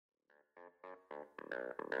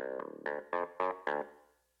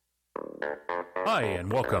Hi,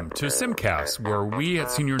 and welcome to SIMcast, where we at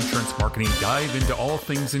Senior Insurance Marketing dive into all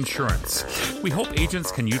things insurance. We hope agents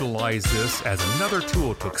can utilize this as another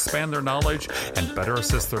tool to expand their knowledge and better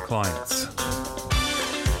assist their clients.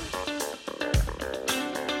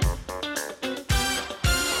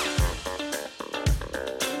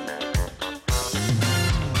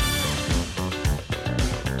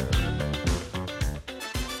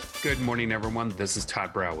 Good morning, everyone. This is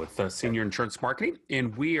Todd Brow with Senior Insurance Marketing,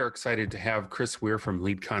 and we are excited to have Chris Weir from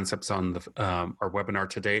Lead Concepts on our webinar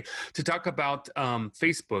today to talk about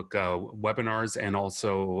Facebook webinars and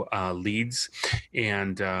also leads.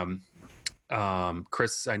 And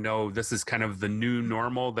Chris, I know this is kind of the new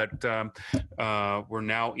normal that we're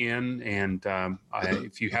now in, and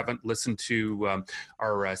if you haven't listened to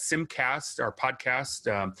our SIMcast, our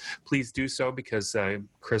podcast, please do so, because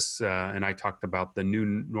Chris and I talked about the new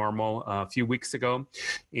normal a few weeks ago,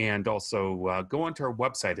 and also go onto our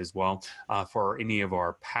website as well for any of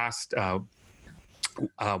our past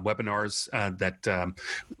webinars that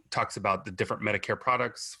talks about the different Medicare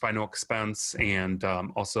products, final expense, and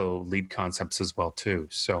also lead concepts as well too.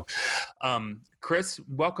 So, Chris,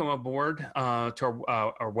 welcome aboard to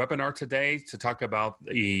our webinar today to talk about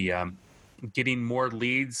the getting more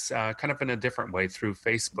leads kind of in a different way through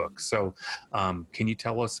Facebook. So, can you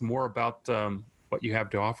tell us more about what you have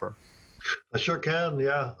to offer? I sure can.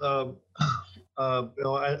 Yeah.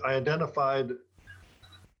 I identified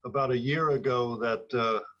about a year ago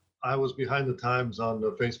that I was behind the times on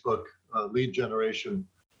the Facebook lead generation.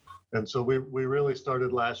 And so we really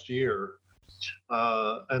started last year.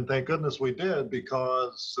 And thank goodness we did,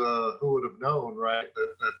 because who would have known, right,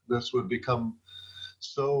 that this would become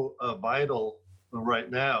so vital right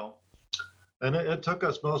now. And it took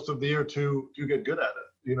us most of the year to get good at it.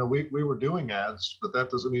 You know, we were doing ads, but that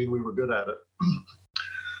doesn't mean we were good at it.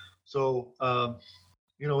 So,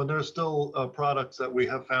 and there's still products that we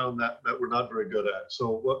have found that we're not very good at. So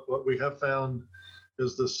what we have found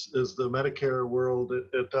is the Medicare world.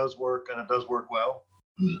 It does work, and it does work well.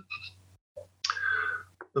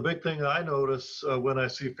 The big thing I notice when I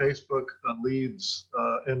see Facebook leads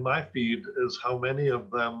in my feed is how many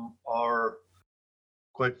of them are,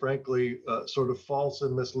 quite frankly, sort of false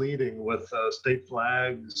and misleading, with state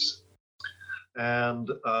flags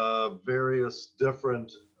and various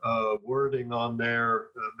different wording on there,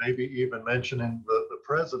 maybe even mentioning the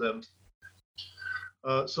president.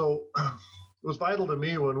 So it was vital to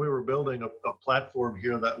me when we were building a platform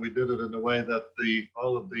here that we did it in a way that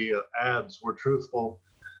all of the ads were truthful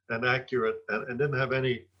and accurate and didn't have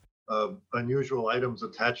any unusual items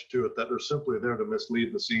attached to it that are simply there to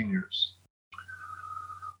mislead the seniors.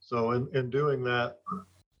 So in doing that,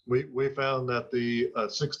 we found that the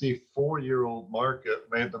 64-year-old market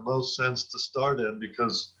made the most sense to start in,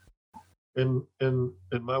 because in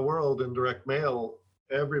my world, in direct mail,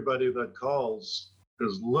 everybody that calls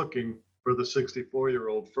is looking for the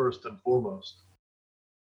 64-year-old first and foremost.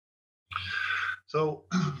 So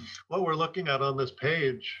what we're looking at on this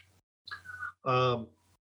page, on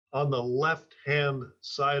the left-hand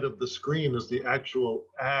side of the screen, is the actual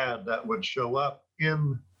ad that would show up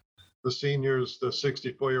in the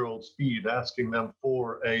 64-year-olds feed, asking them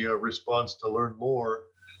for a response to learn more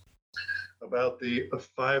about the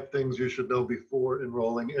 5 things you should know before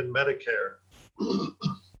enrolling in Medicare.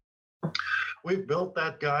 We've built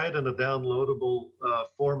that guide in a downloadable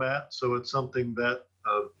format, so it's something that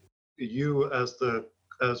you, as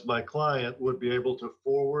my client, would be able to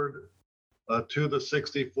forward to the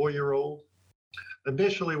 64-year-old.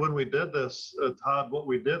 Initially, when we did this, Todd, what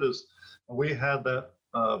we did is we had that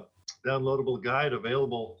downloadable guide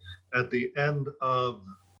available at the end of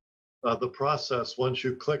the process. Once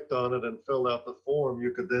you clicked on it and filled out the form, you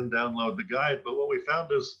could then download the guide. But what we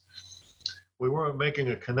found is we weren't making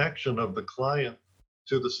a connection of the client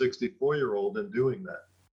to the 64-year-old in doing that.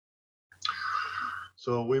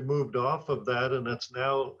 So we moved off of that, and it's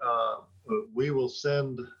now we will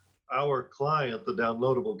send our client the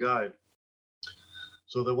downloadable guide,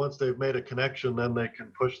 so that once they've made a connection, then they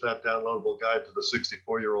can push that downloadable guide to the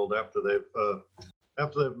 64-year-old after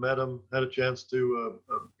they've met them, had a chance to,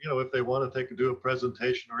 if they want to do a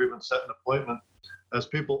presentation or even set an appointment, as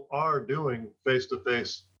people are doing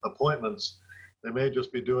face-to-face appointments. They may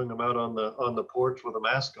just be doing them out on the porch with a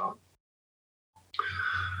mask on.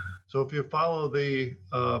 So if you follow the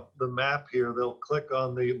map here, they'll click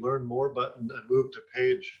on the Learn More button and move to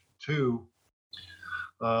page 2.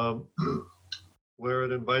 Where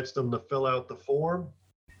it invites them to fill out the form.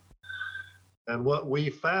 And what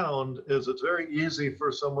we found is it's very easy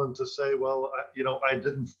for someone to say, well, I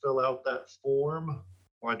didn't fill out that form.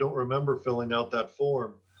 or I don't remember filling out that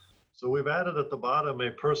form. So we've added at the bottom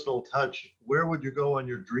a personal touch. Where would you go on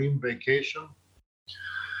your dream vacation?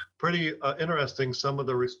 Pretty interesting, some of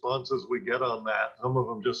the responses we get on that. Some of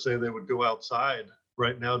them just say they would go outside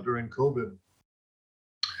right now during COVID.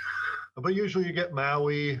 But usually you get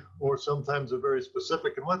Maui, or sometimes they're very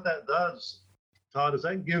specific. And what that does, Todd, is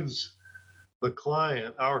that gives the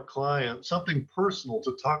client, our client, something personal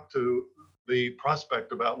to talk to the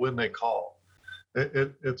prospect about when they call.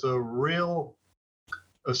 It's a real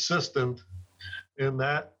assistant in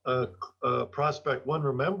that prospect, one,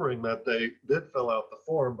 remembering that they did fill out the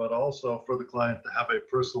form, but also for the client to have a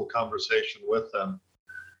personal conversation with them.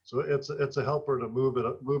 So it's a helper to move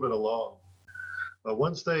it along.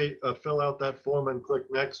 Once they fill out that form and click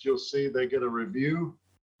next, you'll see they get a review.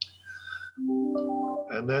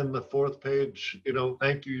 And then the fourth page,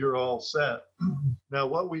 thank you, you're all set. Now,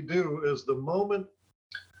 what we do is the moment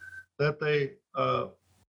that they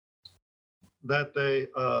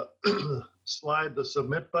slide the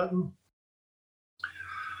submit button,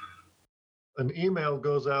 an email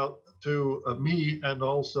goes out to me and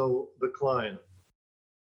also the client.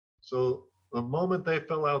 So the moment they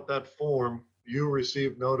fill out that form, you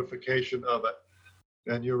receive notification of it,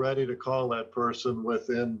 and you're ready to call that person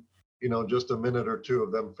within, just a minute or two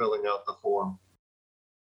of them filling out the form.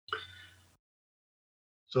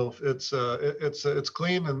 So it's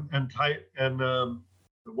clean and tight, and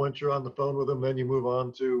once you're on the phone with them, then you move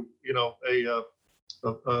on to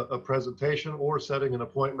a presentation or setting an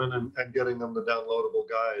appointment and getting them the downloadable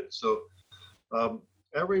guide. So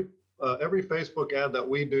every Facebook ad that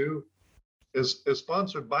we do is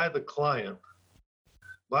sponsored by the client,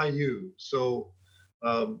 by you. So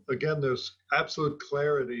again, there's absolute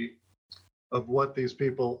clarity of what these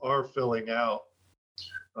people are filling out.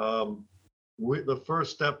 The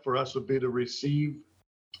first step for us would be to receive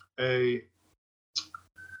a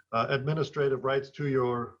administrative rights to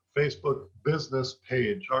your Facebook business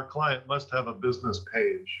page. Our client must have a business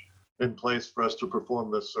page in place for us to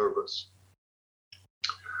perform this service.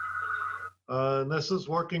 And this is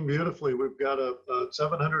working beautifully. We've got a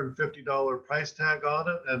 $750 price tag on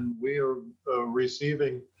it, and we are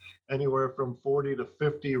receiving anywhere from 40 to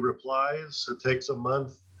 50 replies. It takes a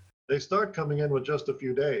month. They start coming in with just a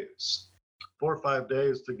few days, 4 or 5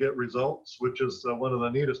 days to get results, which is one of the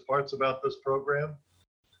neatest parts about this program.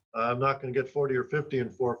 I'm not going to get 40 or 50 in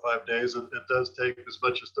 4 or 5 days. It does take as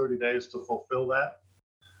much as 30 days to fulfill that.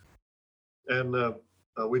 And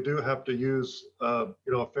we do have to use a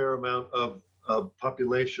fair amount of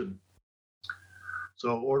population.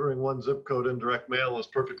 So ordering one zip code in direct mail is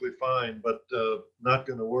perfectly fine, but not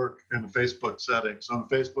going to work in a Facebook setting. So in a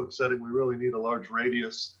Facebook setting, we really need a large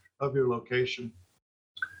radius of your location.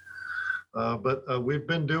 But we've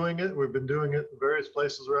been doing it. We've been doing it in various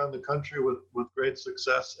places around the country with great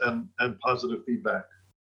success and positive feedback.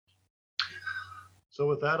 So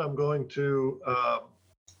with that, I'm going to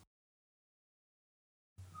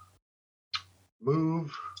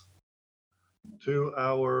move to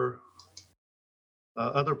our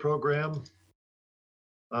other program.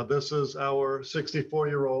 This is our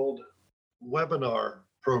 64-year-old webinar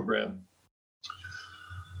program.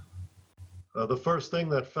 The first thing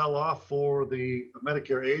that fell off for the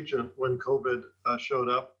Medicare agent when COVID showed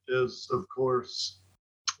up is, of course,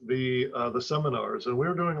 the seminars. And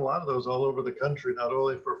we're doing a lot of those all over the country, not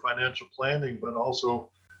only for financial planning, but also,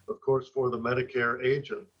 of course, for the Medicare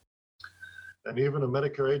agent. And even a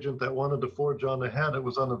Medicare agent that wanted to forge on ahead, it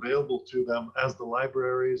was unavailable to them as the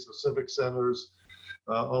libraries, the civic centers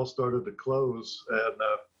all started to close. And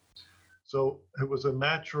so it was a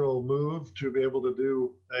natural move to be able to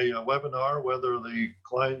do a webinar, whether the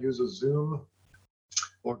client uses Zoom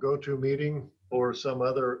or GoToMeeting or some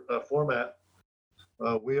other format.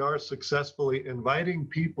 We are successfully inviting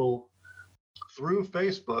people through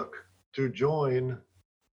Facebook to join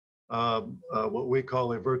what we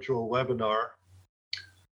call a virtual webinar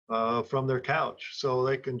from their couch. So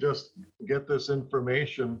they can just get this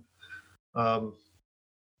information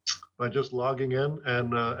by just logging in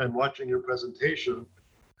and watching your presentation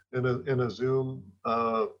in a Zoom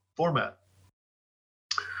format.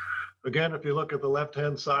 Again, if you look at the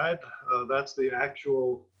left-hand side, that's the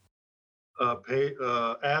actual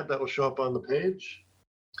ad that will show up on the page.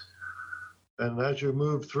 And as you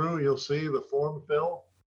move through, you'll see the form fill,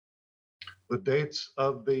 the dates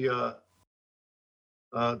of the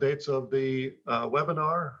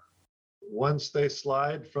webinar. Once they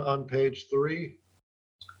slide on page 3,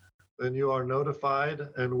 then you are notified,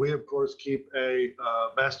 and we of course keep a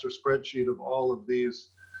master spreadsheet of all of these.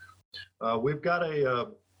 We've got a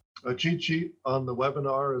cheat sheet on the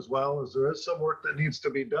webinar, as well as there is some work that needs to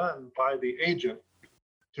be done by the agent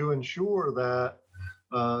to ensure that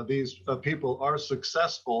these people are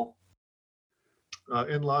successful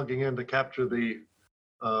in logging in to capture the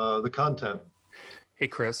content. Hey,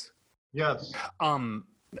 Chris. Yes.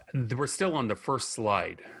 We're still on the first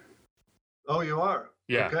slide. Oh, you are?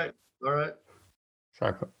 Yeah. Okay. All right.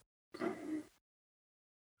 Sorry.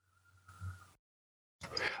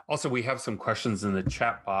 Also, we have some questions in the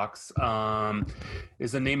chat box.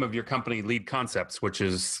 Is the name of your company Lead Concepts, which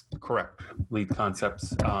is correct? Lead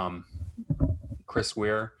Concepts. Chris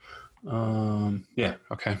Weir. Yeah.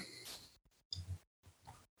 Okay.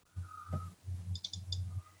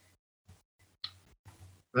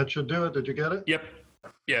 That should do it. Did you get it? Yep.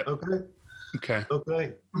 Yep. Okay. Okay.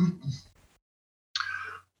 Okay.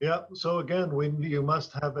 Yeah. So again, you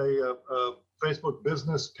must have a Facebook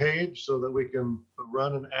business page so that we can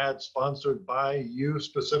run an ad sponsored by you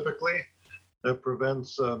specifically. That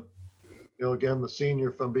prevents, again, the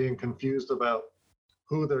senior from being confused about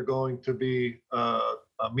who they're going to be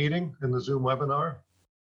meeting in the Zoom webinar.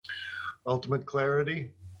 Ultimate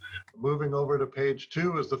clarity. Moving over to page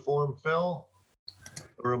 2 is the form fill,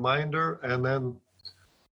 a reminder, and then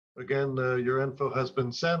again, your info has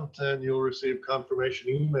been sent and you'll receive confirmation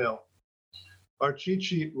email. Our cheat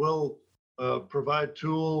sheet will provide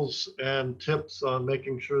tools and tips on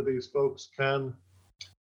making sure these folks can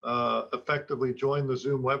effectively join the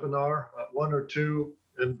Zoom webinar. One or two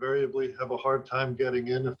invariably have a hard time getting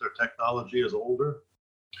in if their technology is older.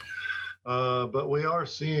 But we are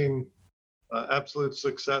seeing absolute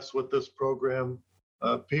success with this program.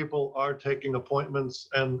 People are taking appointments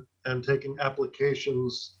and taking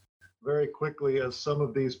applications very quickly, as some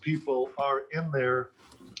of these people are in their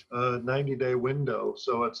 90-day window.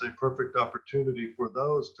 So it's a perfect opportunity for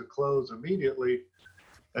those to close immediately.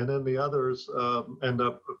 And then the others end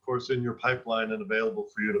up, of course, in your pipeline and available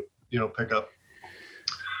for you to, pick up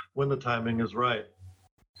when the timing is right.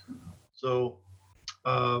 So,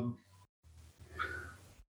 Todd,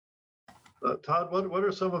 what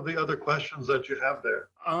are some of the other questions that you have there?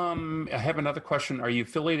 I have another question. Are you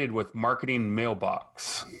affiliated with Marketing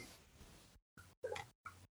Mailbox?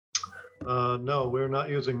 No, we're not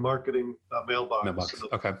using Marketing Mailbox. Mailbox.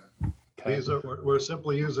 Okay. These we're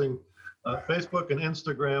simply using Facebook and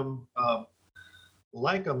Instagram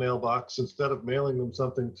like a mailbox. Instead of mailing them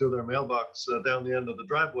something to their mailbox down the end of the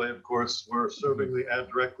driveway, of course, we're serving the ad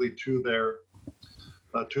directly to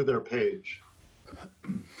their page.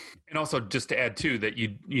 And also, just to add too, that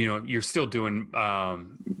you're still doing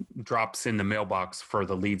drops in the mailbox for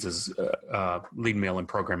the leads as lead mailing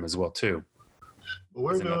program as well too.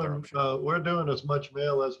 We're doing as much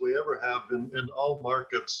mail as we ever have in all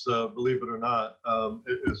markets, believe it or not.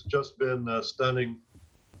 It's just been stunning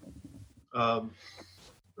how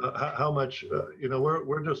much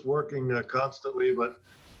we're just working constantly, but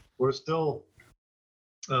we're still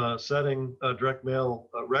setting direct mail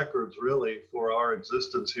records really for our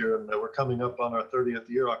existence here, and we're coming up on our 30th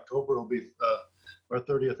year. October will be our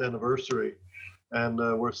 30th anniversary, and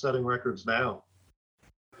we're setting records now.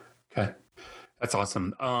 Okay. That's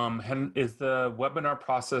awesome. Is the webinar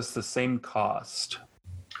process the same cost?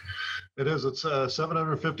 It is. It's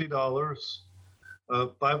 $750.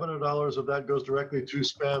 $500 of that goes directly to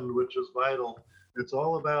spend, which is vital. It's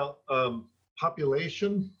all about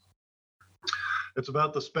population. It's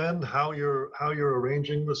about the spend, how you're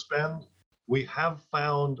arranging the spend. We have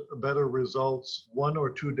found better results 1 or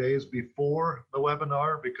 2 days before the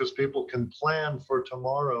webinar because people can plan for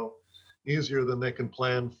tomorrow easier than they can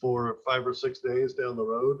plan for 5 or 6 days down the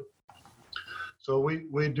road. So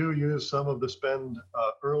we do use some of the spend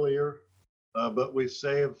earlier, but we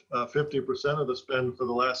save 50% of the spend for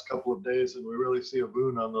the last couple of days, and we really see a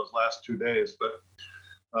boon on those last 2 days.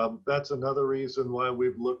 But that's another reason why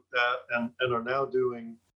we've looked at and are now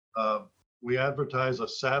doing, we advertise a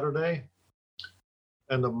Saturday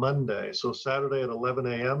and a Monday. So Saturday at 11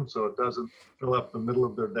 a.m., so it doesn't fill up the middle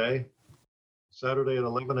of their day. Saturday at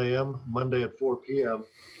 11 a.m., Monday at 4 p.m.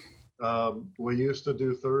 We used to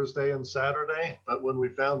do Thursday and Saturday, but when we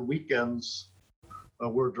found weekends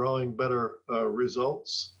we're drawing better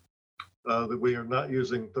results, that we are not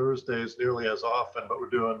using Thursdays nearly as often, but we're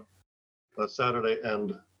doing Saturday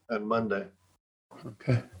and Monday.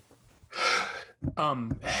 Okay.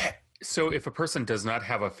 So if a person does not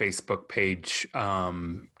have a Facebook page,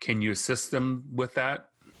 can you assist them with that?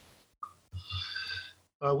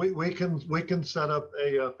 We can set up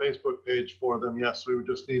a Facebook page for them. Yes, we would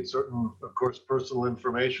just need certain, of course, personal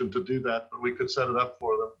information to do that, but we could set it up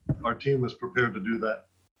for them. Our team is prepared to do that.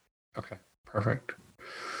 Okay, perfect.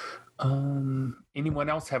 Anyone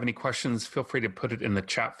else have any questions? Feel free to put it in the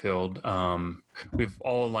chat field. We've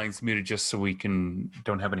all lines muted just so we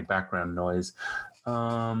don't have any background noise.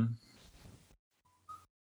 So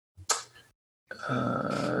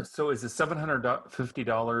is the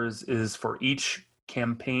 $750 is for each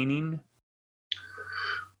campaigning?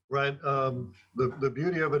 Right. The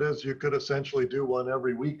beauty of it is you could essentially do one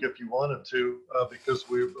every week if you wanted to, because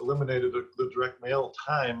we've eliminated the direct mail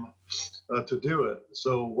time to do it.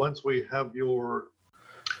 So once we have your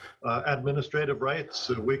administrative rights,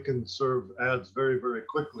 we can serve ads very, very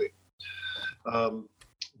quickly.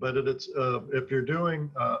 But it's if you're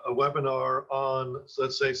doing a webinar on,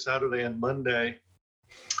 let's say, Saturday and Monday,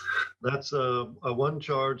 that's a one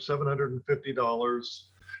charge, $750.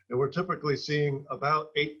 And we're typically seeing about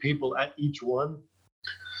 8 people at each one.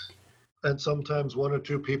 And sometimes 1 or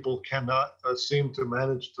 2 people cannot seem to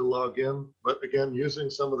manage to log in. But again, using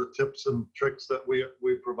some of the tips and tricks that we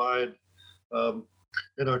provide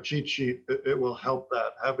in our cheat sheet, it will help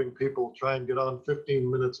that. Having people try and get on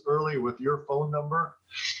 15 minutes early with your phone number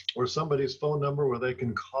or somebody's phone number where they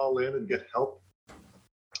can call in and get help.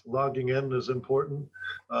 Logging in is important.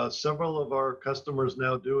 Several of our customers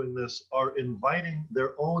now doing this are inviting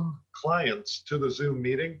their own clients to the Zoom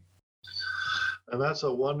meeting. And that's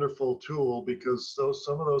a wonderful tool because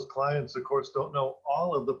some of those clients, of course, don't know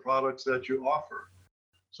all of the products that you offer.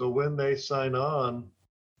 So when they sign on,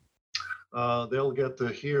 they'll get to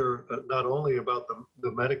hear not only about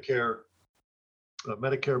the Medicare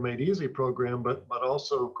Made Easy program, but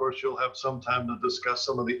also, of course, you'll have some time to discuss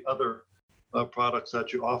some of the other products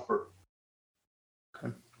that you offer.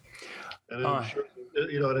 Okay. And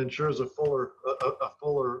it ensures a fuller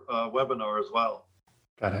webinar as well.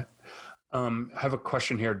 Got it. I have a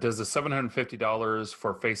question here. Does the $750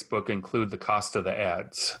 for Facebook include the cost of the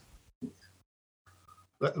ads?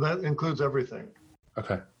 That includes everything.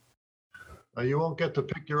 Okay. You won't get to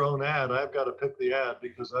pick your own ad. I've got to pick the ad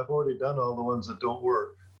because I've already done all the ones that don't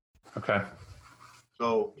work. Okay.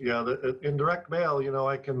 So yeah, in direct mail,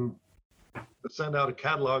 I can send out a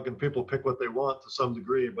catalog and people pick what they want to some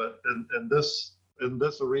degree. But in this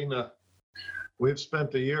arena, we've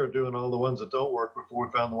spent a year doing all the ones that don't work before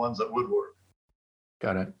we found the ones that would work.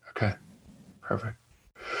 Got it. Okay. Perfect.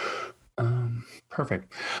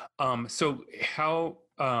 Perfect. So how,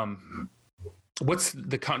 what's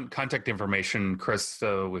the contact information, Chris?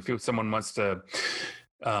 So if someone wants to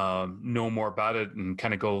know more about it and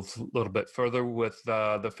kind of go a little bit further with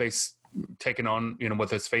the face taking on,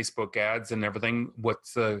 with his Facebook ads and everything,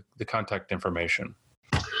 what's the contact information?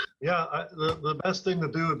 Yeah, the best thing to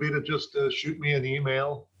do would be to just shoot me an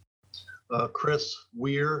email, Chris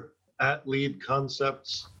Weir at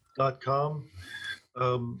leadconcepts.com.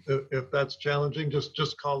 If that's challenging,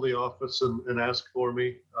 just call the office and ask for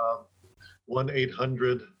me.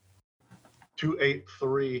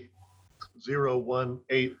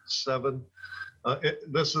 1-800-283-0187.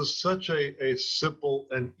 This is such a simple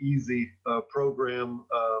and easy program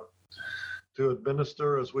to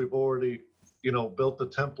administer, as we've already built the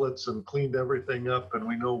templates and cleaned everything up, and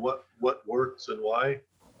we know what works and why.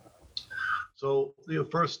 So the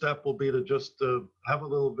first step will be to just have a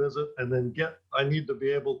little visit, and then I need to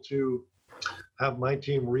be able to have my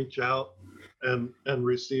team reach out and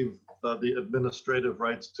receive the administrative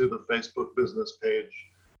rights to the Facebook business page.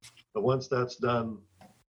 But once that's done,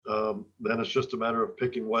 then it's just a matter of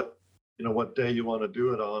picking what day you want to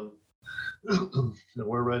do it on, and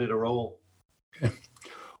we're ready to roll. Okay.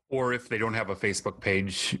 Or if they don't have a Facebook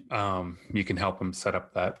page, you can help them set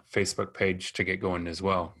up that Facebook page to get going as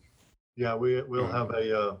well. Yeah, we'll have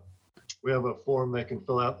a form they can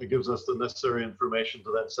fill out that gives us the necessary information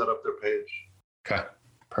to then set up their page. Okay,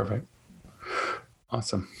 perfect.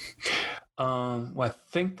 Awesome. Well, I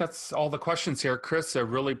think that's all the questions here, Chris. I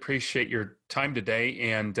really appreciate your time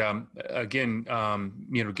today. And again,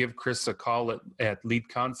 give Chris a call at Lead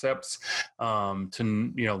Concepts to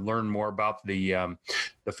learn more about the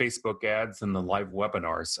Facebook ads and the live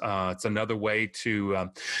webinars. It's another way to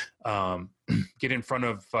get in front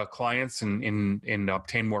of clients and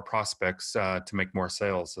obtain more prospects to make more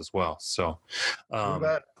sales as well. So.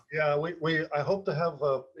 Yeah, I hope to have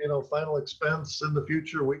final expense in the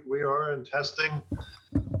future. We are in testing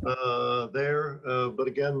there, but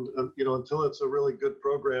again, until it's a really good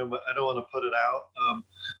program, I don't want to put it out.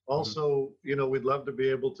 Also, we'd love to be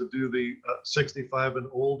able to do the 65 and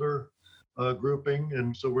older grouping,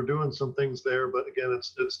 and so we're doing some things there. But again,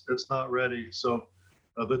 it's not ready. So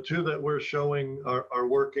the two that we're showing are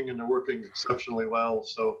working, and they're working exceptionally well.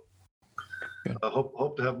 So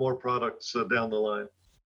hope to have more products down the line.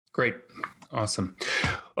 Great. Awesome.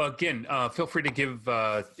 Again, feel free to give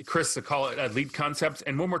Chris a call at Lead Concepts.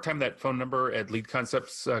 And one more time, that phone number at Lead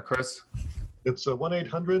Concepts, Chris? It's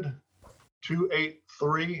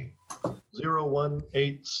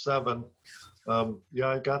 1-800-283-0187. Yeah,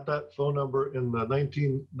 I got that phone number in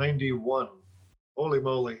 1991. Holy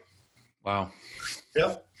moly. Wow.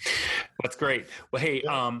 Yep. That's great. Well, hey,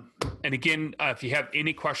 Yep. and again, if you have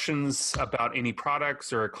any questions about any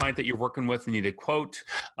products or a client that you're working with and need a quote,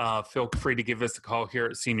 feel free to give us a call here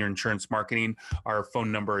at Senior Insurance Marketing. Our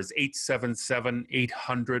phone number is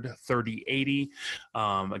 877-800-3080.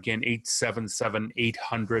 Again,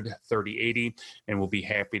 877-800-3080, and we'll be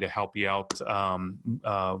happy to help you out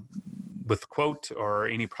with a quote or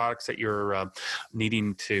any products that you're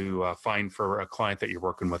needing to find for a client that you're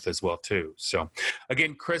working with as well too. So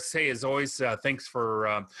again, Chris, hey, as always, thanks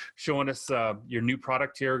for showing us your new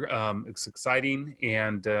product here. It's exciting,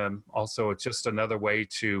 and also it's just another way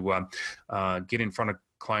to get in front of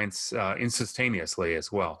clients instantaneously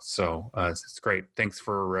as well. So it's great. Thanks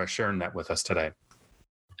for sharing that with us today.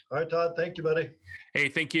 All right, Todd. Thank you, buddy. Hey,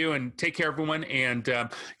 thank you, and take care, everyone, and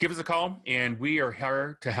give us a call, and we are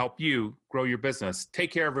here to help you grow your business.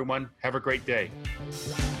 Take care, everyone. Have a great day.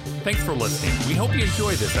 Thanks for listening. We hope you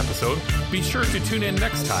enjoyed this episode. Be sure to tune in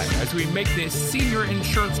next time as we make the senior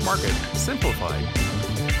insurance market simplified.